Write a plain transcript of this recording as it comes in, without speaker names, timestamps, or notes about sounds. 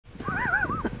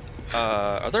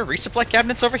Are there resupply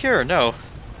cabinets over here or no?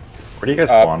 Where do you guys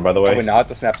spawn, by the way? Probably not.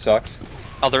 This map sucks.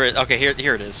 Oh, there is. Okay, here it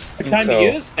is. What time to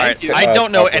use? Alright, I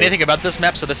don't know anything about this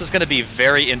map, so this is going to be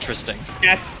very interesting.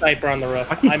 That's a sniper on the roof.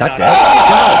 He's I'm stuck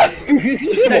not.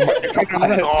 there. Sniper on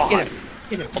the roof. Get him.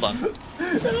 Get him. Hold on.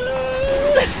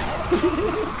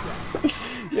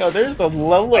 Yo, there's a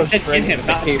level of said get him,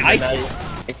 not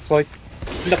It's like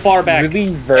in the far back.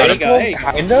 really vertical, Hey.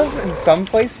 kind of, in some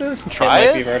places. Try It might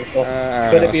it? be vertical.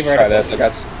 Could it be Let's try vertical? this, I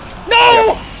guess.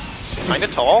 No! Kinda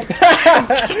tall.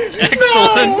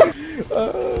 Excellent!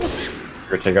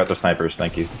 Here, take out the snipers,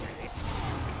 thank you.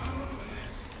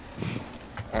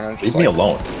 Leave Just me like,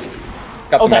 alone.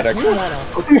 got the that's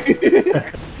medic.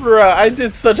 Bruh, I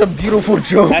did such a beautiful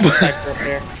joke. That's a sniper up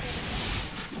there.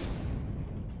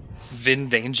 Vin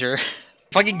Danger.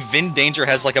 Fucking Vin Danger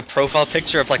has like a profile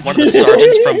picture of like one of the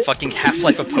sergeants from fucking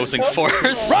Half-Life Opposing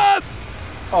Force.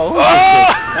 Oh,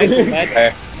 Nice one, man.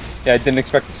 Okay. Yeah, I didn't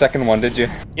expect the second one, did you?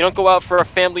 You don't go out for a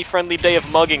family-friendly day of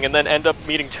mugging and then end up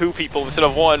meeting 2 people instead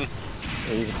of 1.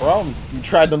 there's a problem. You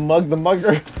tried to mug the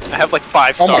mugger. I have like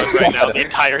 5 Oh my stars right now. God. The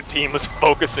entire team was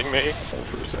focusing me.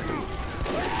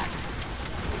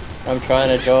 I'm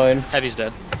trying to join. Heavy's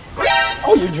dead.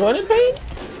 Oh, you're joining, Bane?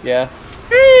 Yeah.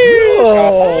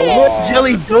 Oh, what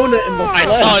jelly donut in the I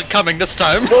flesh? saw it coming this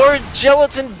time. Lord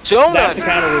Gelatin That's a Donut!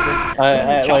 counter Ruben.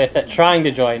 Like I said, trying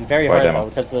to join. Very Why hard demo?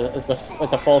 though, because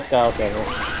it's a full scale server.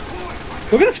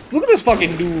 Look at this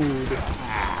fucking dude.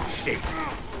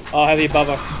 Oh, heavy above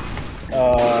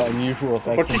us. Unusual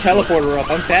effects. Put your teleporter up.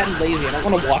 I'm fat and lazy. I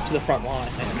don't want to walk to the front line.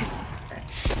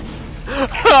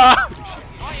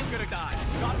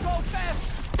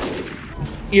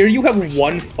 Here, you have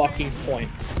 1 fucking point.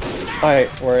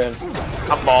 Alright, we're in.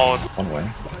 I'm balling. One way.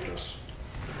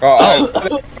 Oh,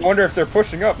 I wonder if they're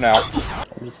pushing up now.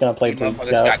 I'm just gonna play Bleed Motherfucker's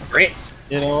Scout. got grits.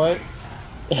 You know what?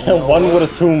 One would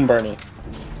assume, Bernie.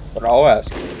 But I'll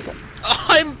ask.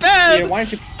 I'm Yeah, bad! why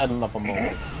don't you? I don't know if I'm over.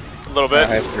 A little bit.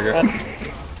 Nice trigger.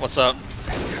 What's up?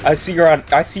 I see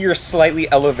you're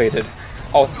slightly elevated.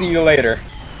 I'll see you later.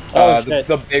 Oh, the, shit.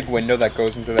 the big window that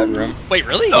goes into that room. Wait,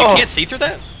 really? You Oh. can't see through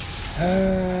that?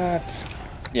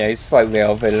 Yeah, he's slightly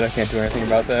elevated. I can't do anything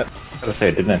about that. I was gonna say,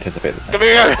 I didn't anticipate this. Come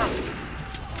here!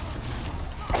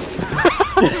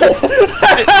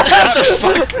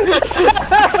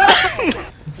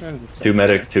 Two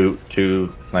medics,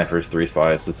 two snipers, 3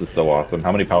 spies. This is so awesome.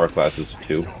 How many power classes?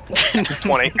 2.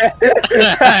 20.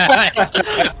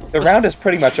 The round is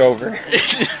pretty much over,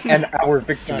 and our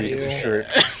victory is assured.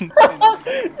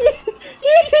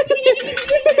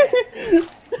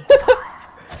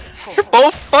 We're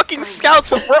both fucking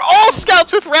scouts we're all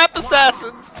scouts with rap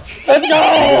assassins! Let's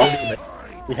go!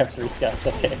 We have 3 scouts,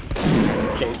 okay.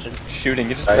 Cajun. Shooting,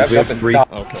 you just Guys, wrap we up have and 3.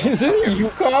 stop. Okay. Is this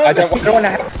Yukon? I don't want to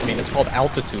have. I mean, it's called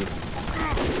altitude.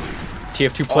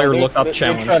 TF2 player lookup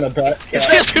challenge. Trying to bet. Is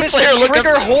that Mr.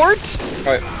 Trigger Hort?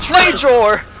 Right.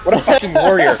 Trajor! What a fucking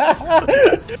warrior!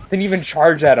 Didn't even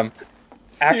charge at him.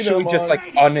 Actually, just like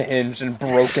unhinged and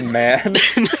broken man.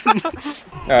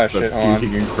 Oh shit! Hold on.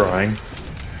 Puking and crying.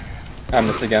 I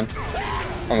missed again.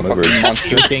 I'm a Remember- fucking monster.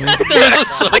 Puking. There's a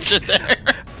soldier there.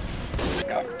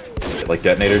 Like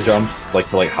detonator jumps, like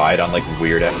to like hide on like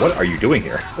weird. What are you doing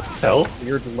here? What the hell?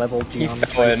 Weird level He fell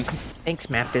geometry. in. Thanks,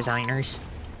 map designers.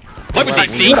 What would be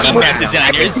thinking, map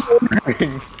designers?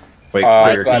 Wait,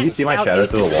 glad can you see my Scout shadow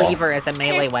used through the wall? cleaver as a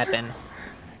melee weapon.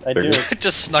 I do.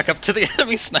 Just snuck up to the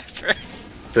enemy sniper.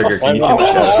 Trigger, can you see Oh, my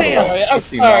shadow?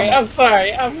 Sam!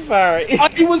 I'm sorry.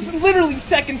 It was literally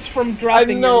seconds from I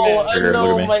dropping know, your I head. Trigger,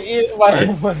 know, look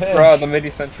my head. Bro, the midi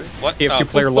sentry. What? TF2 Oh.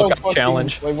 player It's so lookup fucking-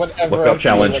 challenge. like, whenever Look I up see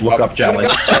challenge, it, look up challenge.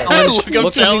 Look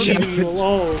up challenge. Leave me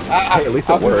alone. Hey, at least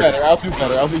it I'll do works. better, I'll do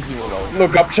better, I'll leave you alone.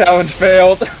 Look up challenge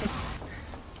failed.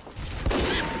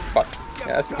 Fuck.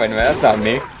 Yeah, wait a minute, that's not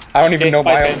me. I don't even Okay, know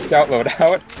bye, my own Sam. scout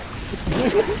loadout.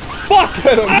 Fuck!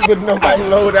 I don't even know my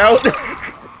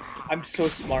loadout. I'm so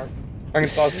smart. I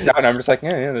saw a scout and I'm just like,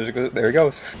 yeah, there he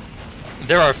goes.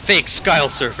 There are fake Skyle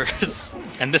servers,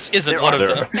 and this isn't one of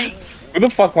there. them. Who the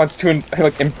fuck wants to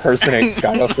like impersonate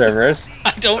Skylo servers?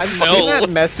 I don't I've seen know. that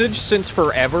message since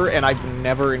forever, and I've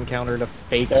never encountered a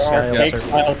fake There are style fake server.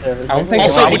 style servers. I don't think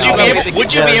Also, Well, would you I be don't able? think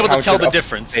Would you be able to tell the encountered a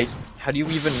difference? fake- How do you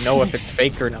even know if it's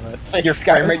fake or not? Your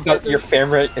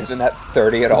frame rate isn't at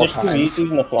 30 at all There's 2 times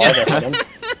using the flaw that hit him.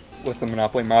 with the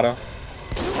Monopoly motto.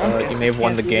 You may have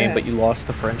won the game, but you lost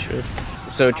the friendship.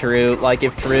 So true. Like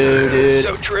if true, dude.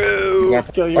 So true!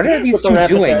 What are these With the two rap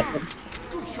doing? assassin.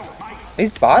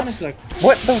 These bots?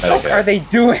 What the fuck Okay. are they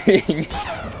doing?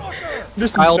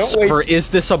 There's Kyle no way. server, is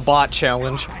this a bot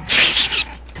challenge?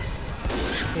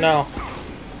 No.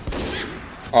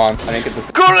 On, I didn't get this.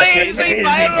 Crazy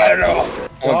battle!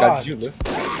 Oh my god, did you live?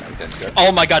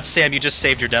 Oh my god, Sam, you just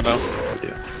saved your demo.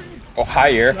 Oh,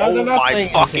 higher. No, they're Oh not my saying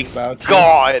fucking anything about you.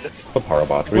 god! What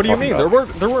Parabots? What do you mean? There weren't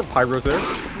pyros there.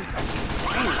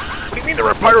 What do you mean there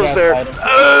were pyros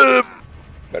there?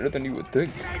 Better than you would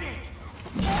think.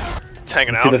 It's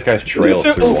hanging See out. this guy's trail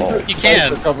through walls. You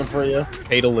can. They're coming for you.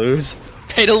 Pay to lose.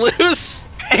 Pay to lose.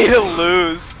 Pay to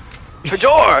lose.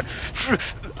 Trajor!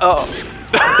 Oh.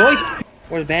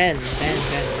 Where's Ben? Ben.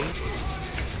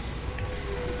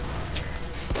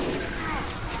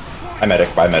 I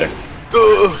medic. Bye medic.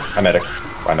 I medic.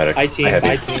 Bye medic. I team. heavy.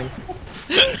 I team.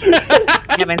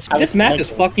 This map is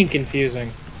fucking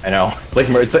confusing. I know. It's like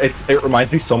it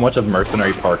reminds me so much of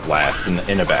Mercenary Park last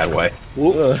in a bad way.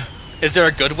 Is there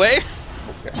a good way?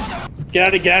 Get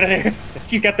out of there.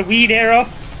 He's got the weed arrow.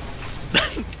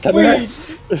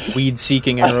 Weed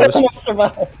seeking arrows.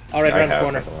 Alright, I around the have,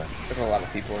 corner. by the way. There's a lot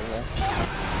of people in there.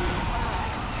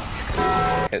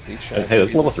 Hit these Hey, shots.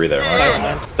 there's level 3 there.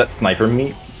 Fire, That sniper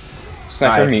meat.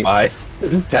 Sniper meat. I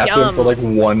tapped him for like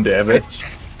 1 damage.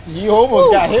 You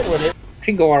almost got hit with it.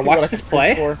 Can go on. Watch this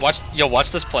play.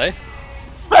 Watch this play.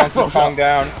 Calm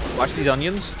down. Watch these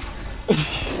onions.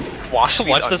 Watch these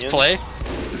Watch this onions. play.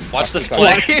 Watch this these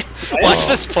play. onions. Watch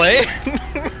this play.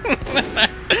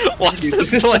 Watch Dude,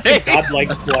 this this is like play. a godlike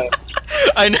play.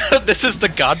 I know this is the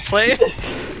god play.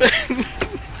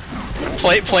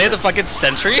 play the fucking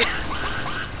sentry.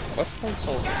 What's going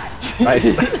so Nice.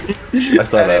 I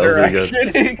saw that. That was really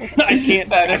good. I can't.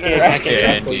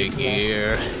 Standing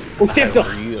here. Oh, stand still.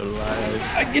 Realize.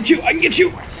 I can get you. I can get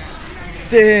you.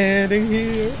 Standing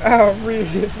here, I'll read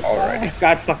it. Alrighty.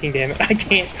 God fucking damn it. I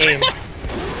can't aim.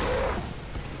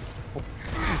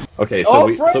 Okay, so,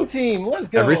 Oh, front team, let's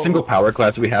go. every single power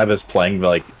class we have is playing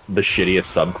like the shittiest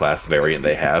subclass variant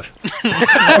they have.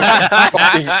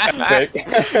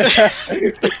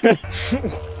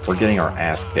 We're getting our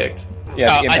ass kicked. Yeah,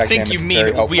 the I impact think damage you is mean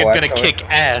very we are helpful, gonna actually. kick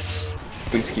ass.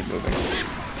 Please keep moving.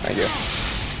 Thank you.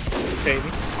 Baby.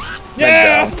 Good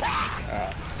Yeah. job.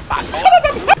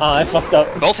 I fucked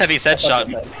up. Both heavies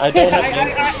headshot. I don't have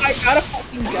I got a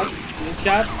fucking guts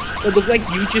screenshot. It looked like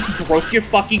you just broke your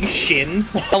fucking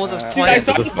shins. What was this Dude, I plan?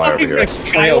 saw This the fire over fucking here. like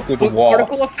child Through the foot wall.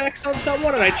 particle effects on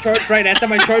someone, and I charged right at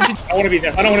them. I charged it. I want to be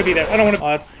there. I don't want to be there. I don't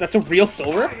want to. That's a real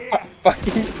silver.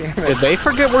 Fucking damn it. Did they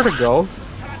forget where to go?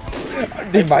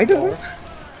 They might have.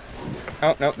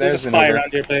 Oh, no, There's there's a spy another.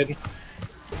 around here, babe.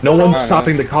 No one's Oh, no.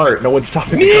 stopping the cart. No one's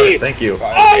stopping Me? the cart. Thank you.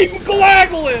 I'm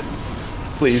Glagolin!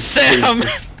 Please, Sam,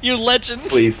 please, you legend.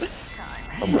 please.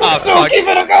 Oh fuck.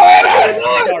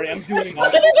 Sorry, I'm doing all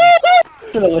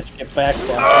I'm gonna let you get back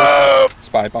down.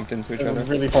 Spy bumped into each It was other.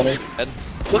 really funny.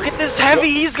 Look at this heavy,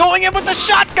 he's going in with the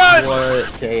shotgun! What?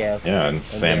 JS. Yeah, and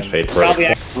Sam's paid for Probably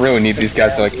it. Really need these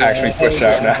guys to like actually push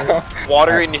out now.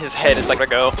 Water in his head is like,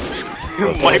 go. He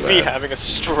might be having a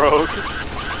stroke.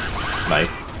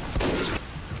 Nice.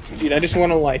 Dude, I just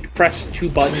want to like press 2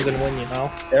 buttons and win, you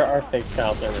know? There are fake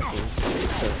styles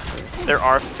servers. There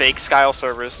are fake Skyle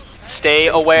servers. Stay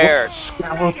aware.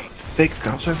 Fake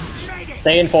scout server?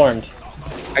 Stay informed.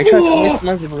 Are you trying to tell me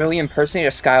someone really impersonate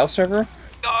a Skyle server?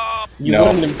 You No.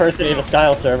 wouldn't impersonate a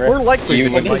style server. We're likely You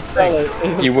to wouldn't- like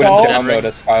think. You wouldn't Skull? download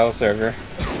a Skyle server.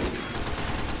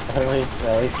 Really,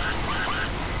 really.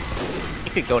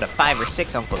 You could go to 5 or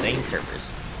 6 Uncle Dane servers.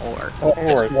 Or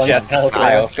Or one just Skyle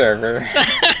Skyle server.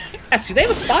 server. Yes, do they have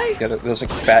a spy? Yeah, those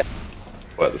like fat.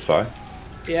 What, the spy?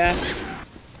 Yeah.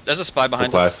 There's a spy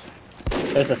behind Class. us.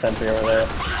 There's a sentry over there.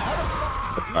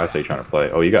 I say you're trying to play.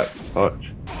 Oh, you got fucked.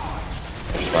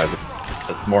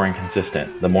 That's more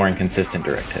inconsistent. The more inconsistent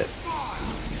direct hit.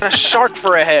 A shark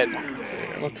for a head.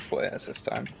 Let's play as this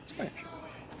time. It's fine.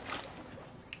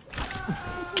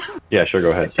 Yeah, sure, go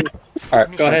ahead.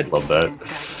 Alright, Go ahead. Love that.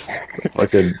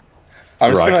 Fucking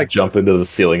I'm just rock gonna like jump into the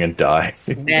ceiling and die.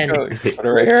 Man. put it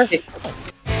right here.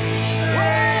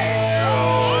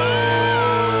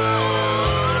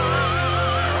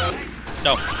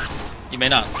 No, you may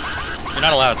not. You're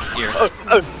not allowed here.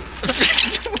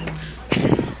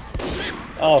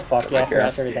 Oh fuck, yeah, I Here.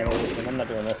 forgot every time I use them. I'm not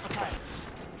doing this.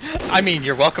 I mean,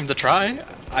 you're welcome to try.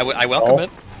 I welcome Oh. it.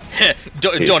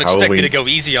 don't Hey, don't expect me Halloween. to go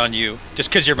easy on you just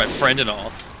because you're my friend and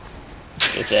all.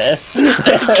 Yes.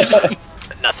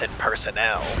 Nothing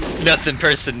personnel. Nothing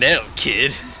personnel,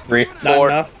 kid. 3, Not 4.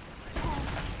 enough.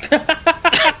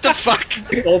 What the fuck?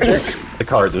 Soldier. The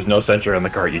cart, there's no sentry on the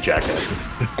cart, you jackasses.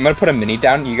 I'm gonna put a mini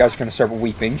down. You guys are gonna start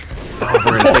weeping. Oh,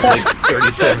 we're gonna take like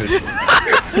 30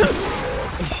 damage.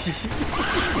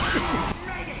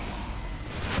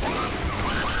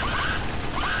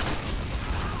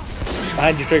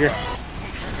 Behind you, Trigger.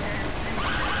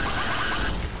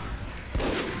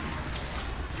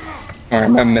 Alright,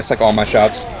 I'm gonna miss like all my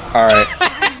shots. Alright.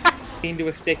 Into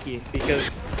a sticky because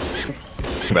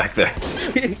Back there.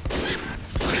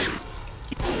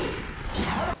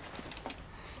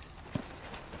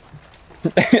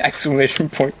 Exclamation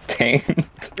point tamed.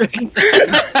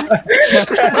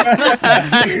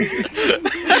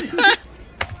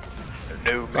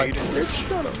 No maidens.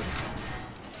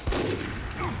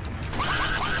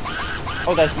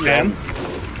 Oh, that's them.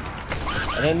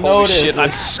 I didn't Holy notice. shit,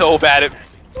 I'm so bad at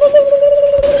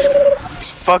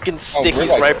these fucking stickies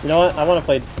like- right. You know what? I want to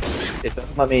play. It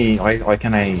doesn't let me. Why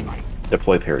can't I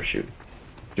deploy parachute?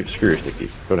 Dude, screw your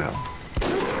stickies. Go to hell.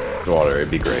 Water, it'd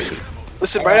be great.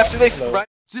 Listen, right after they. Right,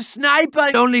 The sniper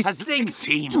only has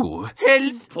 2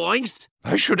 health points.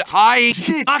 I should hide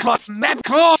across map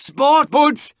sport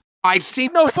boots. I've seen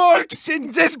no faults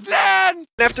in this plan.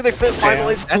 after they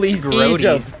finalize. Please,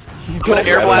 grody. I'm gonna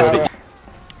air blast them.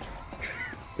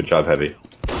 Good job, Heavy.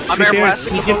 I'm air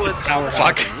blasting the bullets.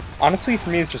 Fuck. Honestly, for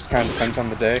me, it just kind of depends on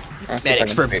the day. Honestly, if I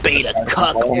Medics can for fake beta this,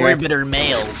 cuck follow me. orbiter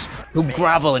males who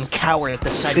grovel and cower at the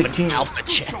sight of an alpha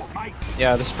chick.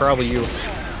 Yeah, this is probably you.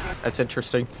 That's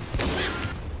interesting.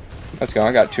 Let's go.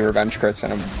 I got 2 revenge crits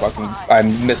and I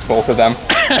missed both of them.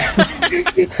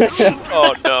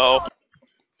 Oh no.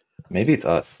 Maybe it's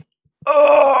us.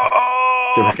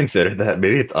 Oh. Did I consider that?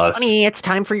 Maybe it's us. Honey, it's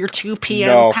time for your 2 p.m.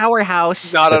 No.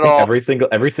 powerhouse. Not I at think all.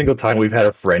 every single time we've had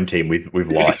a friend team, we've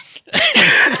lost.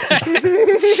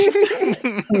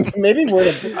 Maybe we're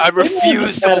the. I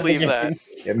refuse to believe that.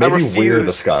 Yeah, maybe we're the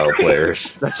refuse. Skyle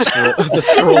players. The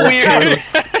scroll of Weird.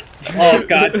 truth. oh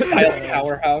god, style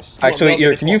powerhouse. Actually,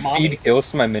 Well, can you well, feed heals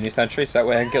to my mini sentry so that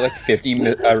way I can get like 50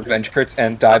 revenge crits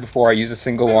and die before I use a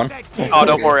single one? Oh,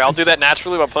 don't worry. I'll do that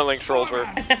naturally by playing like Soldier.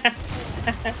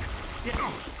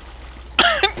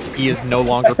 He is no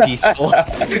longer peaceful.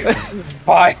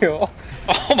 Vile.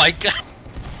 Oh my god.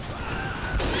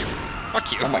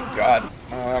 Fuck you. Oh my god.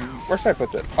 Where should I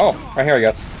put it? Oh, right here, I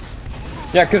guess.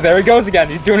 Yeah, because there he goes again.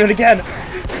 He's doing it again.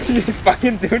 He's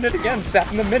fucking doing it again.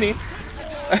 Sapping the mini.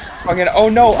 Fucking, oh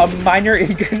no, a minor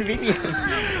inconvenience.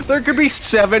 There could be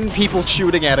 7 people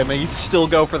shooting at him and he'd still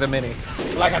go for the mini.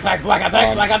 Black attack, black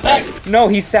attack, black attack! No,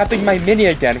 he's sapping my mini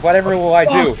again. Whatever will I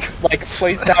do? Like,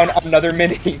 place down another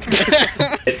mini.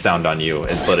 It sound on you,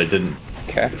 but it didn't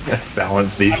Okay.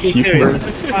 balance these Me too. keepers.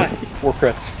 Fine. 4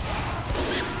 crits.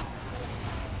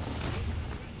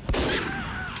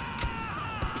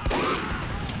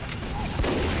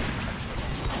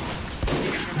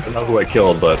 I don't know who I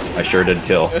killed, but I sure did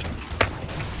kill.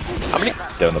 How many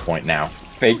Down the point now.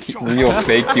 Real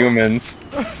fake humans.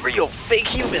 real fake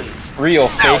humans? Real Ow,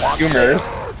 fake I'm humors.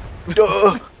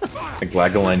 Duh. The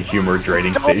Glagolin humor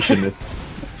draining station.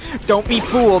 Don't be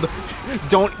fooled.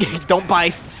 Don't buy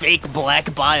fake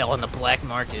black bile on the black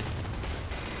market.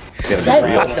 Gotta Don't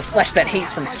be buy real. the flesh that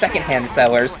hates from secondhand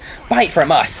sellers. Buy it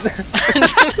from us.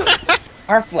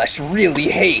 Our flesh really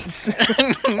hates.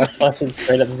 Our flesh is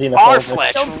straight up xenophobic. Our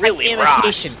flesh Don't buy really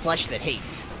imitation rocks. flesh that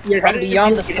hates. From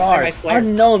beyond the stars, flare?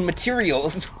 unknown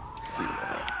materials.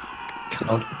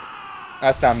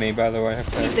 That's not me, by the way.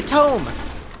 Read the tome.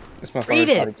 This Read motherfucker's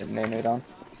it. probably getting nade on.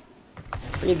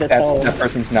 Read the tone. That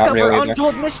person's not Discover real either.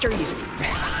 untold mysteries.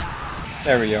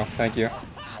 There we go. Thank you.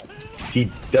 He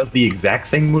does the exact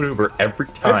same maneuver every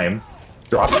time.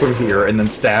 Drops from here and then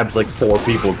stabs like 4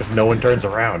 people because no one turns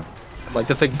around. I'd like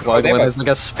to think they have Glugglin a- has like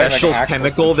a special actual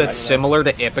chemical speech that's pattern. similar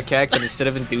to Ipecac, but instead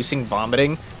of inducing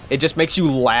vomiting, it just makes you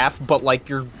laugh, but like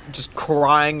you're just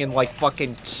crying and like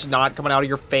fucking snot coming out of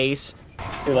your face.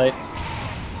 Too late.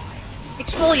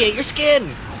 Exfoliate your skin.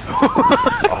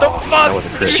 That was a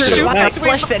crit Sure, too. buy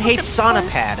flesh that hates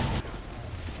Sonopad.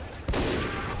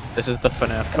 This is the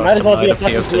FNAF custom It might as well be a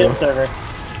night of fucking PM PO2. server.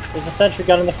 There's a sentry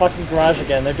gun in the fucking garage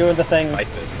again. They're doing the thing. I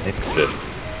fixed it.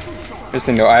 Just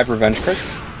to know, I have revenge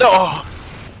crits. Oh.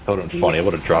 That would've been funny. I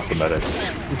would've dropped the medic.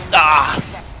 Ah.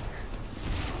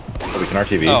 Oh, we can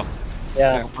RTV. Oh.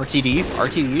 Yeah. RTD?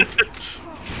 RTD?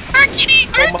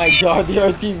 Oh my god, the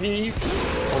RTVs!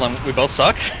 Hold on, we both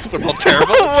suck? We're both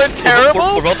terrible? We're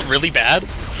terrible? We're both really bad?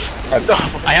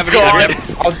 Oh, I haven't God. even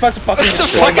I was about to fucking What the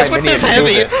destroy fuck my is with mini this and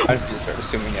move heavy? it. I just need to start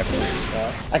assuming everything's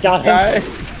small. I got him. Guy.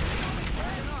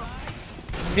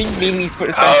 Bing bing, he's put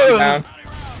his sentry down.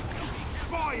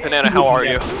 Banana, how are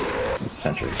you?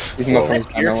 Sentry. These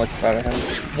motherfuckers don't know what's about him.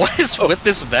 What is with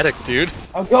this medic, dude?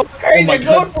 I'm going crazy, I'm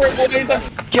going for it,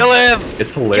 boys! Kill him!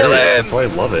 It's hilarious. Kill him! That's why I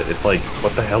love it. It's like,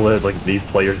 what the hell are like these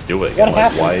players doing? You gotta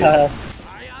Like, have why?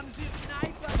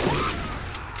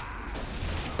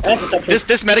 That's a sentry.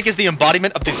 This medic is the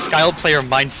embodiment of the Skial player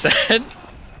mindset.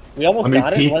 We almost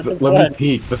got it. Less than Let me flood.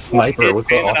 peek. The sniper with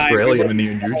the David, I Australian and the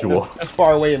unusual. That's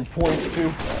far away in points, too.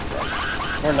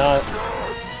 Or not.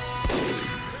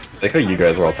 think you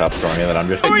guys are all top scoring, and then I'm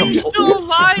just. How are you still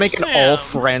alive, Let's make an Sam? all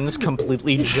friends,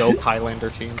 completely joke Highlander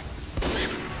team.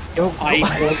 Yo,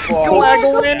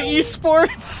 Glaggaland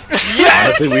Esports.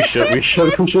 Honestly, we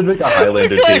should make a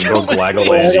Highlander team called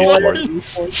Glaggaland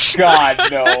Esports. God,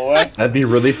 no. That'd be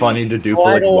really funny to do for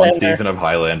like one season of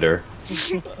Highlander.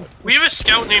 We have a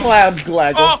scout named Cloud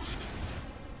Glaggle. Oh,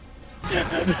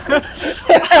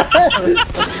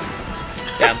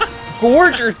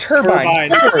 Gorge or Turbine?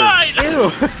 Turbine.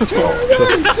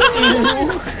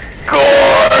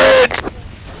 Gorge!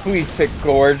 Please pick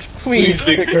Gorge. Please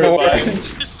pick Turbine.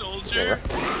 Gorge. Soldier.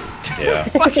 Yeah.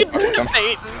 Fucking Peyton.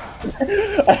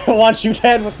 I don't want you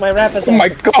dead with my rapid. Oh my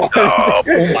god!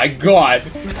 Oh my god.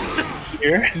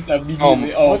 Here. Just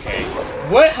immediately. Oh, okay.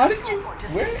 What? How did you?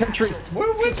 Where? Country.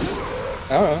 Where was it?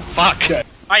 Oh, Fuck.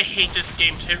 I hate this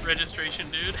game's hit registration,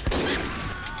 dude.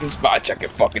 spot checking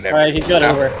fucking Alright, he's got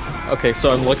over. Okay, so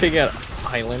I'm looking at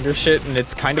Highlander shit, and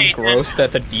it's kind of gross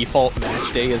that the default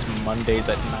match day is Mondays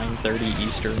at 9:30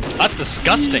 Eastern. That's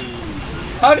disgusting.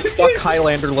 How did Fuck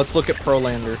Highlander, let's look at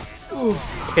Prolander.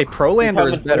 Okay, Prolander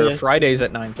is better, Fridays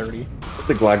at 9:30. What'd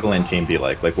the Glaggaland team be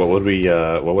like? Like, what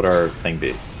would our thing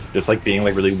be? Just like being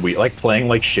like really weak, like playing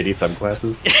like shitty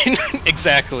subclasses.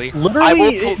 Exactly.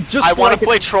 Literally, I want to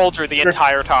play Trollger the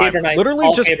entire time.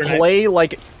 Literally just play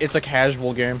like it's a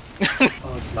casual game.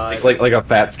 Oh god. like a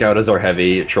fat scout as our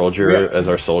heavy, Trollger as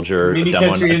our soldier, Mini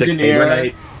Demon Sentry as the Engineer. Caber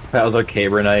Knight, Pat as our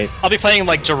Caber Knight. I'll be playing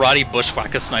like Jarate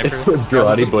Bushwhacker Sniper.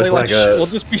 Jarate Just play, like, Bushwhacker. we'll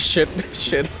just be shit.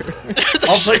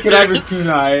 I'll play Cadaver's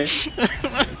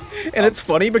Kunai. And it's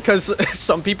funny because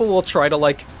some people will try to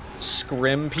like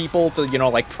scrim people to, you know,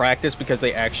 like practice because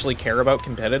they actually care about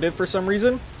competitive for some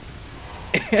reason.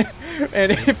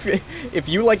 And if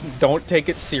you like don't take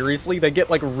it seriously, they get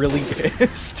like really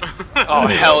pissed. Oh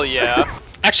hell yeah!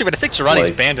 Actually, but I think Jarate's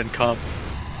Like- banned in comp.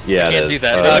 Yeah, can't it do is.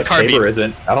 that. Carbine. Caber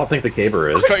isn't. I don't think the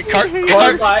Caber is.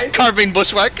 Carbine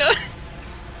Bushwhacker.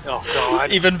 Oh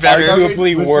god. Even better.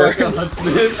 Arguably worse.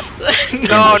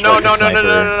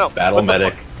 No. Battle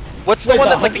medic. What's the one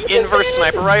that's like the inverse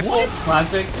sniper rifle?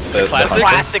 Classic. The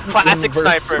classic? Classic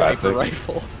Inverse sniper. sniper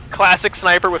rifle. Classic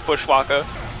sniper with Bushwhacker.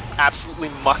 Absolutely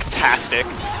mucktastic.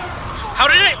 How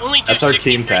did I only do That's our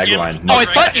 63 team tagline. Oh, I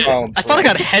thought Oh, I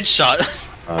got a headshot.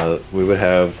 We would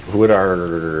have. Who would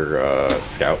our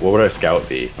scout? What would our scout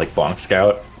be? Like bonk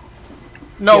scout?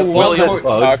 No, William.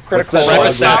 Critical Rap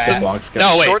assassin. Bonk scout.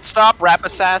 No, wait. Shortstop, rap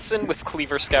assassin with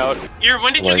cleaver scout.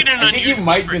 When did you get an I think you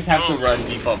might just have to run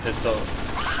default pistol.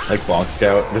 Like bonk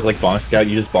scout. There's like bonk scout.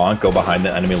 You just bonk, go behind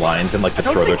the enemy lines, and like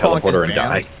destroy their think bonk is teleporter and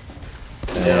die.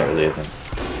 banned. Yeah, it really isn't.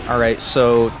 Alright,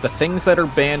 so the things that are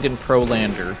banned in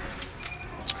Prolander: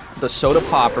 the Soda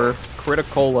Popper,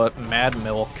 Criticola, Mad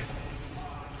Milk,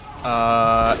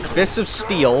 Fists of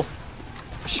Steel,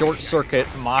 Short Circuit,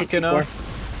 Machina.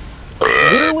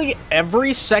 Literally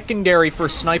every secondary for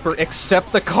Sniper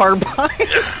except the Carbine.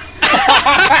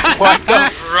 What the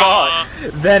fuck?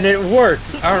 Then it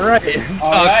worked. Alright.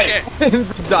 Alright. The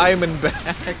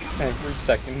Diamondback. Every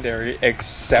secondary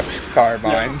except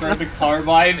Carbine. For the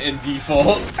Carbine and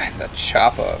default. And the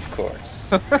Choppa, of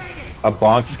course. A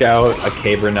bonk scout, a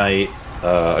Caber Knight,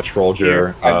 a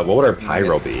Trollger. What would our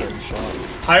pyro be?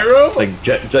 Pyro? Like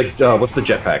what's the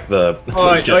jetpack? The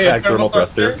jetpack thermal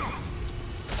thruster.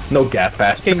 No gas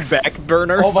pack. King Back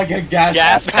Burner. Oh my god,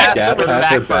 gas Passer with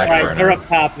Passer, back back Alright, they're burner. up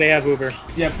top. They have Uber.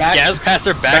 Yeah, back. Gas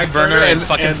passer, back burner, and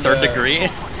fucking third degree.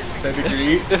 Third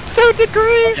degree. The third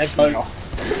degree.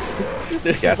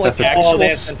 This Yeah, is like that's a- actual Oh, they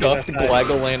have stuffed something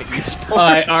Glaggaland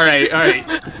esports. Alright.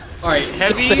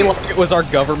 To say Heavy. like it was our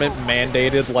government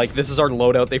mandated, like this is our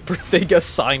loadout they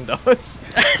assigned us.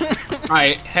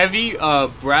 Alright, heavy,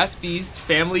 Brass Beast,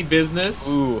 Family Business.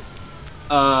 Ooh.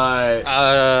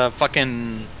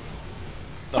 Fucking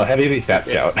Oh, heavy fat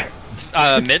scout.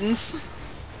 mittens.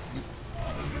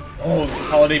 Oh,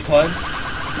 Holiday Punch.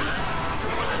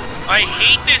 I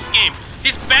hate this game.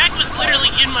 His back was literally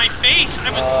in my face.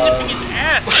 I was sniffing his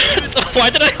ass. Why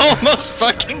did I almost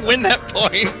fucking win that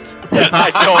point?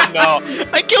 I don't know.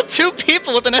 I killed 2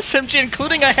 people with an SMG,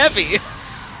 including a heavy.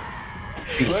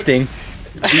 Beasting.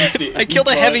 I killed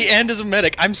a heavy and as a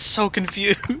medic. I'm so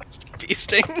confused.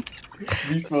 Beasting.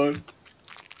 Beast mode.